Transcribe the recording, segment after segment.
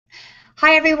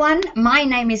Hi everyone, my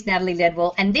name is Natalie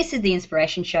Ledwell and this is The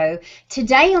Inspiration Show.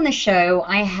 Today on the show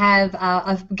I have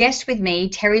a guest with me,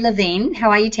 Terri Levine. How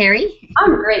are you, Terri?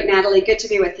 I'm great, Natalie. Good to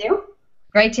be with you.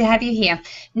 Great to have you here.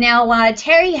 Now,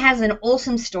 Terri has an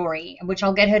awesome story, which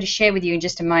I'll get her to share with you in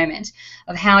just a moment,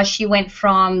 of how she went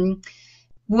from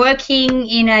working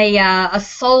in a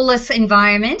soulless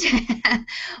environment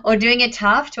or doing it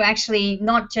tough to actually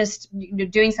not just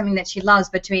doing something that she loves,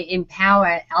 but to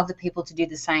empower other people to do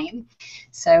the same.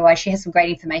 So she has some great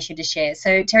information to share.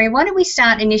 So Terri, why don't we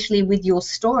start initially with your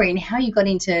story and how you got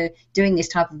into doing this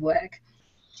type of work?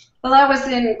 Well, I was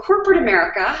in corporate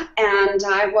America, and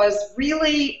I was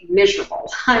really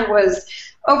miserable. I was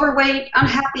overweight,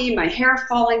 unhappy, my hair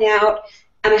falling out,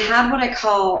 and I had what I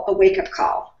call a wake-up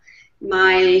call.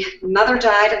 My mother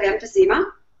died of emphysema,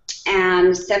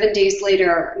 and 7 days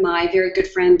later, my very good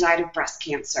friend died of breast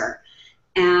cancer.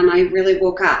 And I really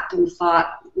woke up and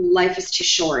thought, life is too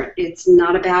short. It's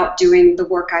not about doing the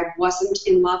work I wasn't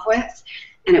in love with,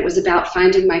 and it was about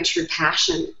finding my true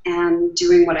passion and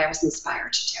doing what I was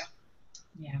inspired to do.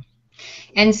 Yeah.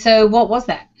 And so what was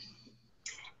that?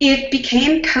 It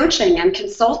became coaching and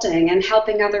consulting and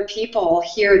helping other people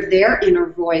hear their inner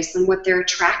voice and what they're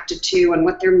attracted to and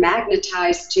what they're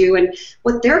magnetized to and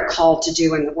what they're called to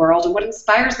do in the world and what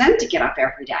inspires them to get up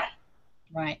every day.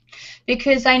 Right.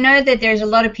 Because I know that there's a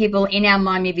lot of people in our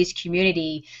Mind Movies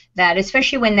community that,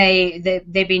 especially when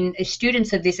they've been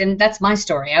students of this, and that's my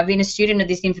story. I've been a student of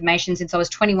this information since I was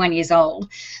 21 years old.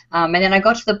 And then I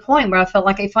got to the point where I felt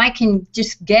like if I can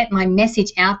just get my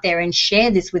message out there and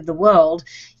share this with the world,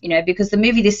 you know, because the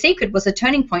movie The Secret was a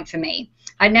turning point for me.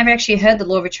 I'd never actually heard the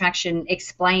law of attraction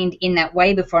explained in that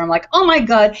way before. I'm like, oh my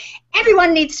God,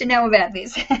 everyone needs to know about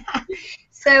this.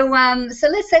 So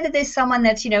let's say that there's someone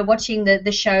that's, you know, watching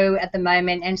the show at the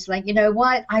moment and it's like, you know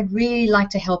what, I'd really like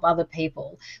to help other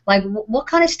people. Like, what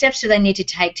kind of steps do they need to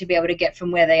take to be able to get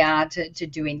from where they are to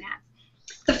doing that?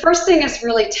 The first thing is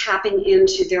really tapping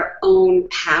into their own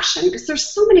passion, because there's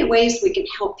so many ways we can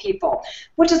help people.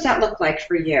 What does that look like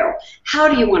for you? How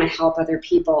do you want to help other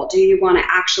people? Do you want to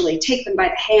actually take them by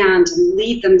the hand and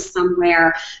lead them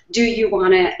somewhere? Do you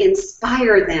want to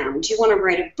inspire them? Do you want to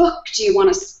write a book? Do you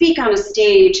want to speak on a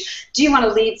stage? Do you want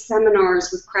to lead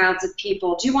seminars with crowds of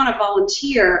people? Do you want to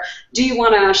volunteer? Do you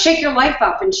want to shake your life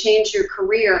up and change your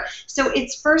career? So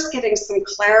it's first getting some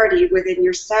clarity within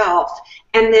yourself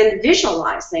and then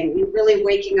visualizing and really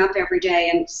waking up every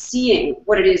day and seeing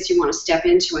what it is you want to step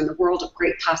into in the world of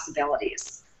great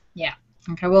possibilities. Yeah.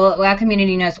 Okay. Well, our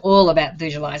community knows all about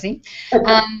visualizing.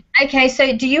 Okay.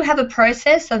 So do you have a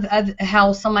process of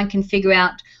how someone can figure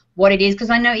out what it is? Because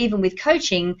I know even with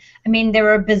coaching, I mean, there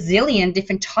are a bazillion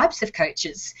different types of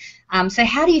coaches. So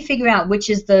how do you figure out which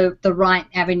is the right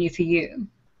avenue for you?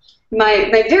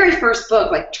 My very first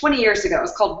book, like 20 years ago,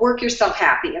 was called Work Yourself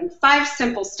Happy, and 5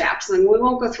 simple steps, and we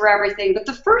won't go through everything, but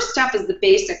the first step is the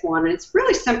basic one, and it's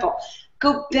really simple.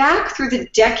 Go back through the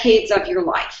decades of your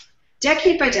life,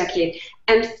 decade by decade,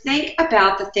 and think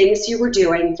about the things you were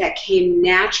doing that came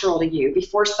natural to you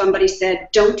before somebody said,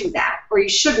 don't do that, or you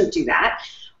shouldn't do that.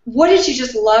 What did you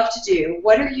just love to do?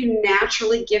 What are you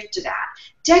naturally gifted at?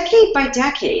 Decade by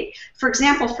decade. For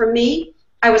example, for me,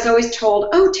 I was always told,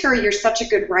 oh, Terri, you're such a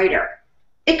good writer.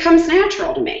 It comes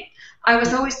natural to me. I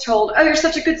was always told, oh, you're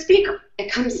such a good speaker.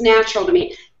 It comes natural to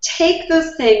me. Take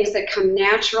those things that come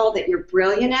natural, that you're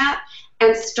brilliant at,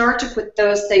 and start to put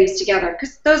those things together,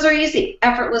 because those are easy,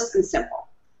 effortless, and simple.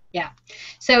 Yeah.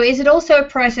 So is it also a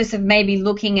process of maybe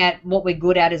looking at what we're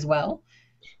good at as well?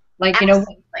 Like, you know,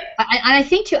 I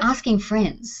think to asking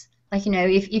friends, like, you know,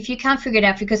 if you can't figure it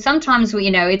out, because sometimes, you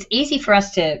know, it's easy for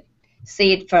us to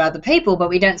see it for other people, but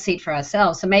we don't see it for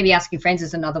ourselves. So maybe asking friends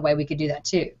is another way we could do that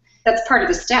too. That's part of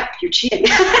the step. You're cheating.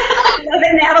 Love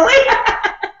it, Natalie.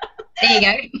 There you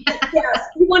go. Yes,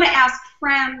 you want to ask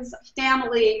friends,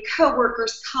 family,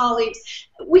 coworkers, colleagues.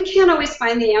 We can't always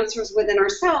find the answers within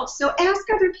ourselves, so ask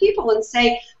other people and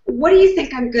say, what do you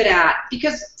think I'm good at?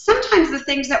 Because sometimes the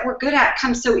things that we're good at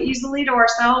come so easily to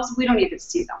ourselves, we don't even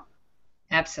see them.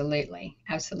 Absolutely,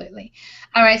 absolutely.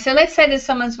 All right, so let's say that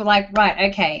someone's like, right,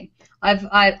 okay,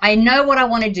 I know what I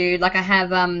want to do. Like I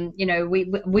have, you know,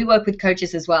 we work with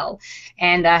coaches as well,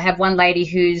 and I have one lady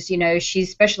who's, you know,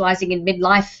 she's specializing in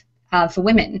midlife for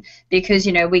women, because,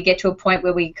 you know, we get to a point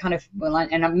where we kind of, well,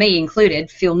 and me included,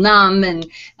 feel numb and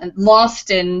lost,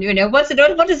 and, you know, what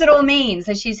does it all mean?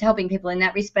 So she's helping people in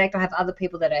that respect. I have other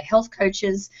people that are health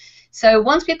coaches. So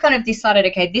once we've kind of decided,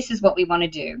 okay, this is what we want to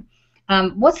do,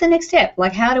 what's the next step?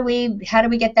 Like, how do we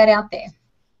get that out there?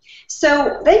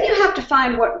 So then you have to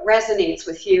find what resonates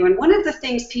with you. And one of the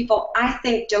things people, I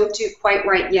think, don't do quite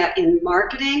right yet in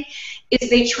marketing is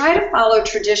they try to follow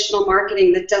traditional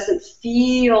marketing that doesn't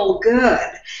feel good.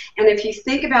 And if you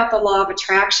think about the law of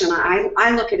attraction,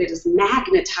 I look at it as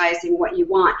magnetizing what you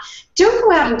want. Don't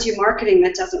go out and do marketing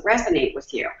that doesn't resonate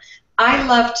with you. I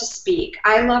love to speak.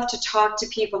 I love to talk to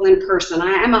people in person.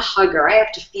 I'm a hugger. I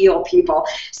have to feel people.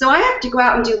 So I have to go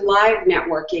out and do live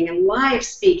networking and live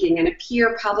speaking and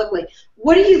appear publicly.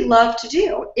 What do you love to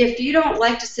do? If you don't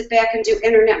like to sit back and do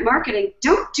internet marketing,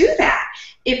 don't do that.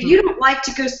 If you don't like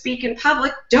to go speak in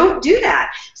public, don't do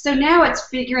that. So now it's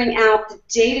figuring out the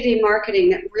day-to-day marketing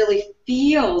that really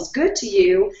feels good to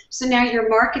you. So now your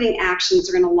marketing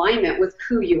actions are in alignment with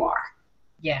who you are.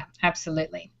 Yeah,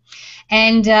 absolutely.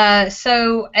 And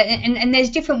so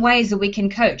there's different ways that we can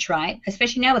coach, right?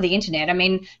 Especially now with the internet. I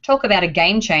mean, talk about a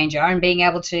game changer and being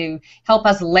able to help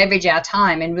us leverage our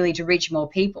time and really to reach more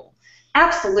people.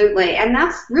 Absolutely, and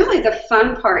that's really the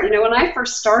fun part. You know, when I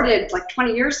first started like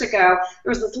 20 years ago, there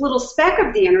was this little speck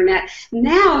of the internet.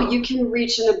 Now you can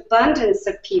reach an abundance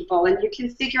of people, and you can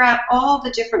figure out all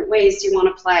the different ways you want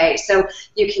to play. So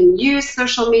you can use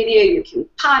social media, you can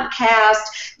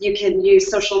podcast, you can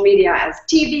use social media as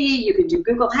TV, you can do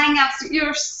Google Hangouts. There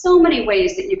are so many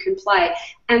ways that you can play.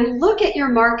 And look at your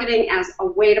marketing as a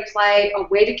way to play, a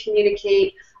way to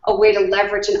communicate, a way to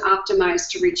leverage and optimize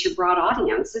to reach your broad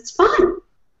audience. It's fun.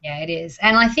 Yeah, it is.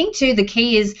 And I think, too, the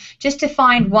key is just to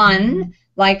find one,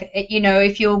 like, you know,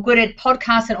 if you're good at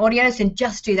podcasts and audios, then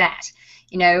just do that,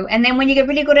 you know. And then when you get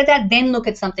really good at that, then look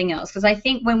at something else. Because I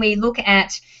think when we look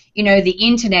at, you know, the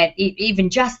internet, even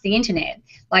just the internet,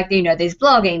 like, you know, there's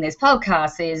blogging, there's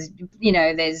podcasts, there's, you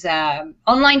know, there's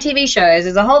online TV shows,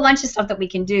 there's a whole bunch of stuff that we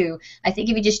can do. I think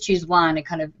if you just choose one, it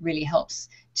kind of really helps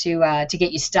to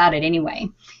get you started anyway.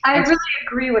 I really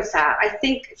agree with that. I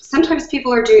think sometimes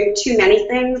people are doing too many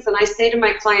things, and I say to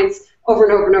my clients over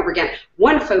and over and over again,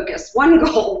 one focus, one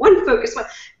goal, one focus.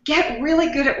 Get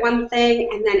really good at one thing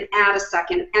and then add a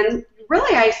second. And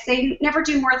really, I say never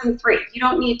do more than 3. You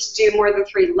don't need to do more than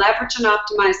 3. Leverage and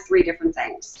optimize 3 different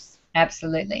things.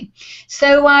 Absolutely.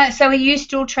 So are you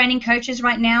still training coaches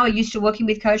right now? Are you still working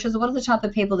with coaches? What are the type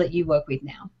of people that you work with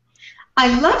now?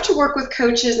 I love to work with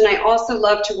coaches, and I also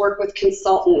love to work with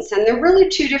consultants, and they're really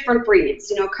 2 different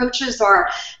breeds. You know, coaches are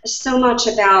so much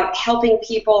about helping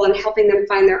people and helping them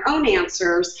find their own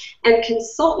answers, and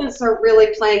consultants are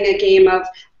really playing a game of,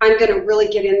 I'm going to really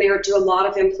get in there, do a lot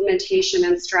of implementation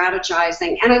and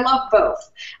strategizing, and I love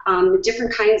both.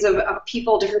 Different kinds of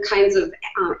people, different kinds of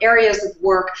areas of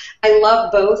work. I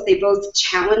love both. They both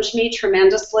challenge me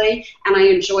tremendously, and I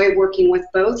enjoy working with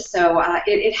both, so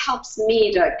it helps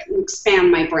me to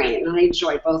expand my brain, and I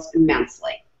enjoy both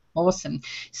immensely. Awesome.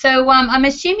 So I'm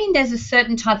assuming there's a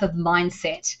certain type of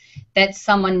mindset that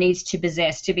someone needs to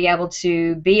possess to be able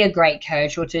to be a great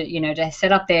coach, or to, you know, to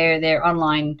set up their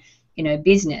online, you know,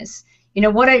 business. You know,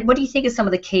 what do you think are some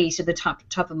of the keys to the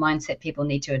type of mindset people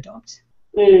need to adopt?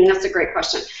 That's a great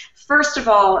question. First of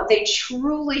all, they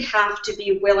truly have to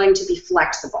be willing to be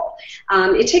flexible.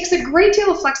 It takes a great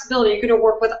deal of flexibility. You're going to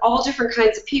work with all different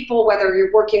kinds of people, whether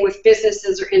you're working with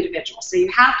businesses or individuals. So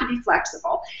you have to be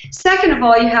flexible. Second of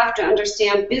all, you have to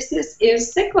understand business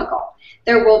is cyclical.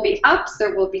 There will be ups,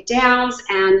 there will be downs,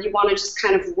 and you want to just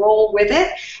kind of roll with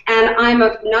it. And I'm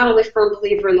not only a firm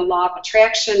believer in the law of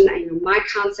attraction. You know, my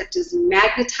concept is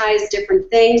magnetize different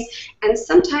things, and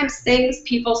sometimes things,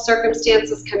 people,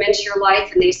 circumstances come into your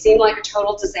life and they seem like a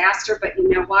total disaster, but you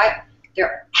know what?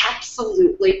 They're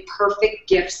absolutely perfect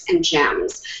gifts and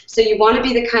gems. So you want to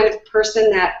be the kind of person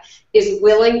that is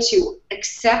willing to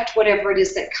accept whatever it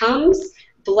is that comes,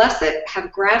 bless it,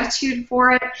 have gratitude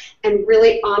for it, and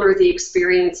really honor the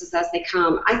experiences as they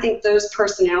come. I think those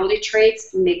personality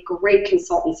traits make great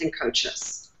consultants and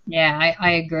coaches. Yeah,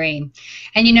 I agree.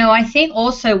 And, you know, I think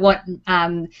also what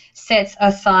sets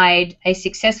aside a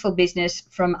successful business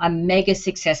from a mega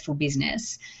successful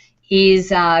business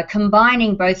is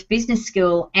combining both business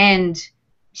skill and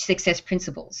success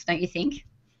principles, don't you think?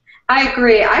 I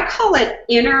agree. I call it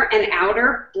inner and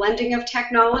outer blending of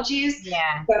technologies.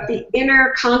 Yeah. But the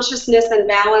inner consciousness and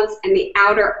balance and the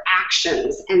outer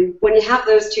actions. And when you have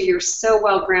those 2, you're so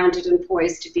well grounded and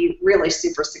poised to be really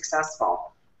super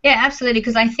successful. Yeah, absolutely.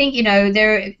 Because I think, you know,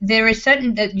 there is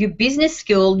certain that your business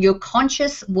skill, your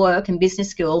conscious work and business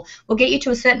skill will get you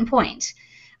to a certain point.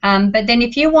 But then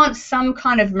if you want some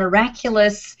kind of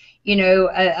miraculous, you know,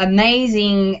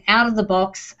 amazing out of the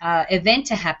box event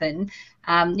to happen.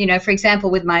 You know, for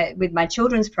example, with my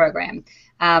children's program,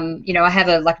 you know, I have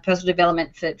a personal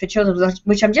development for children,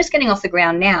 which I'm just getting off the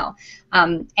ground now.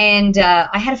 And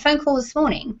I had a phone call this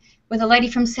morning with a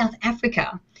lady from South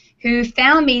Africa who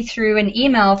found me through an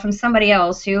email from somebody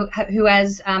else who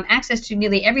has access to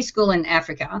nearly every school in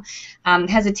Africa,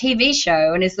 has a TV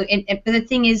show, but the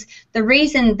thing is, the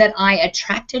reason that I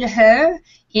attracted her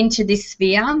into this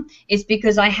sphere is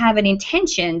because I have an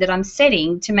intention that I'm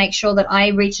setting to make sure that I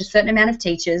reach a certain amount of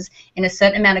teachers in a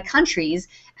certain amount of countries,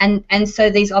 and so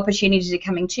these opportunities are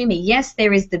coming to me. Yes,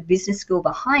 there is the business school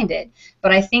behind it,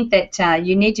 but I think that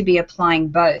you need to be applying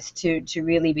both to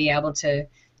really be able to,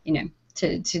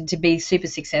 to be super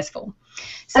successful.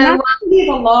 So and that's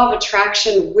the law of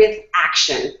attraction with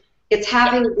action. It's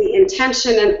having the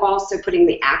intention and also putting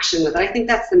the action with it. I think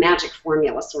that's the magic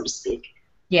formula, so to speak.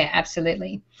 Yeah,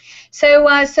 absolutely.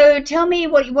 So tell me,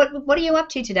 what are you up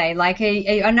to today? Like,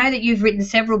 I know that you've written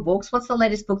several books. What's the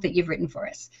latest book that you've written for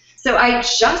us? So I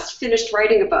just finished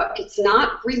writing a book. It's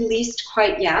not released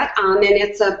quite yet, and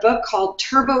it's a book called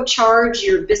Turbocharge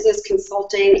Your Business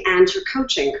Consulting and Your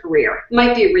Coaching Career. It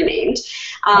might be renamed.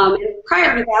 And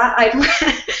prior to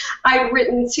that, I'd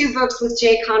written 2 books with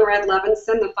J. Conrad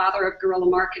Levinson, the father of guerrilla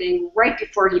marketing, right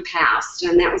before he passed,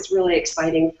 and that was really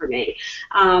exciting for me.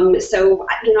 So,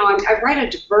 I write a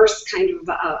diverse kind of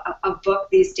a book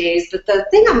these days, but the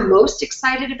thing I'm most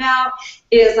excited about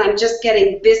is I'm just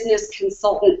getting Business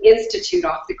Consultant Institute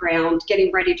off the ground,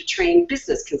 getting ready to train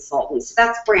business consultants. So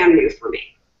that's brand new for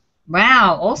me.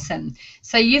 Wow, awesome.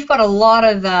 So you've got a lot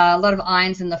of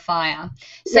irons in the fire.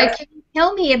 So Yes. can you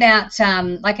tell me about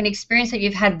like an experience that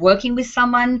you've had working with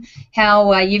someone,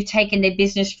 how you've taken their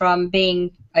business from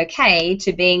being okay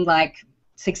to being like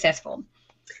successful?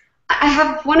 I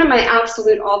have one of my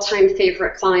absolute all-time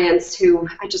favorite clients who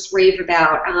I just rave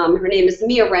about. Her name is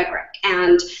Mia Redrick,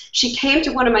 and she came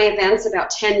to one of my events about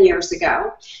 10 years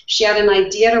ago. She had an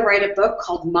idea to write a book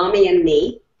called Mommy and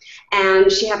Me, and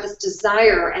she had this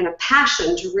desire and a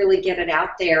passion to really get it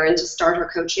out there and to start her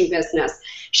coaching business.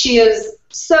 She is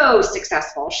so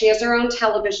successful. She has her own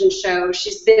television show.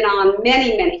 She's been on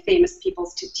many, many famous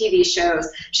people's TV shows.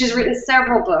 She's written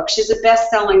several books. She's a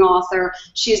best-selling author.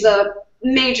 She's a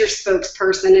major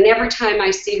spokesperson, and every time I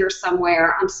see her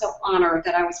somewhere, I'm so honored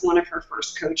that I was one of her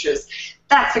first coaches.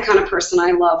 That's the kind of person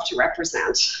I love to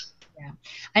represent. Yeah,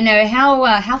 I know.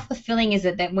 How fulfilling is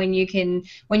it that when you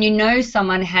know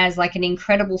someone has like an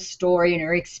incredible story and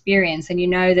or experience, and you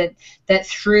know that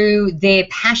through their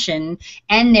passion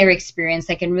and their experience,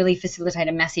 they can really facilitate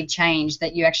a massive change,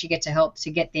 that you actually get to help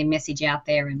to get their message out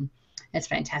there, and that's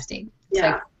fantastic.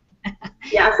 Yeah. So,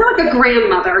 Yeah, I feel like a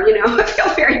grandmother, I feel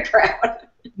very proud.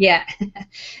 yeah.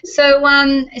 So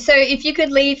if you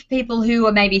could leave people who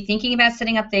are maybe thinking about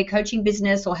setting up their coaching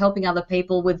business or helping other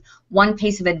people with one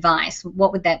piece of advice,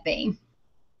 what would that be?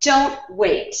 Don't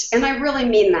wait, and I really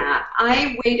mean that.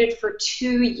 I waited for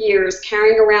 2 years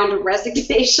carrying around a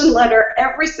resignation letter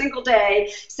every single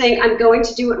day saying, I'm going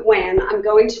to do it when, I'm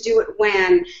going to do it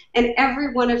when, and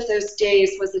every one of those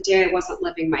days was a day I wasn't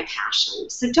living my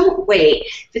passion. So don't wait.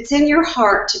 If it's in your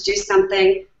heart to do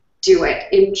something, do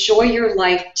it. Enjoy your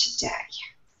life today.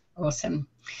 Awesome.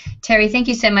 Terri, thank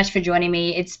you so much for joining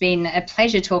me. It's been a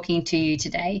pleasure talking to you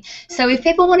today. So if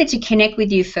people wanted to connect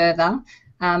with you further,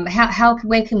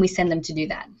 where can we send them to do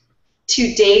that?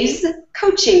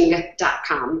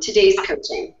 Todayscoaching.com. Today's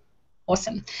Coaching.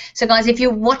 Awesome. So guys, if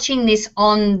you're watching this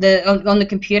on the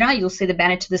computer, you'll see the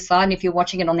banner to the side, and if you're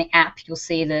watching it on the app, you'll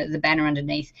see the banner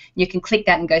underneath. You can click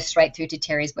that and go straight through to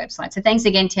Terri's website. So thanks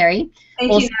again, Terri.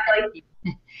 Thank you, Natalie.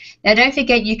 Now, don't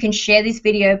forget, you can share this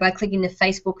video by clicking the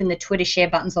Facebook and the Twitter share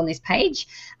buttons on this page,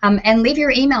 and leave your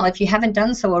email if you haven't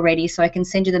done so already, so I can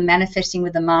send you the Manifesting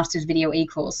with the Masters video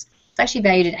e-course. It's actually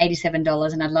valued at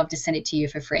 $87, and I'd love to send it to you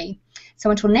for free. So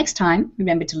until next time,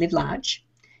 remember to live large,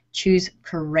 choose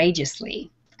courageously,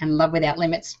 and love without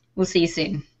limits. We'll see you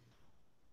soon.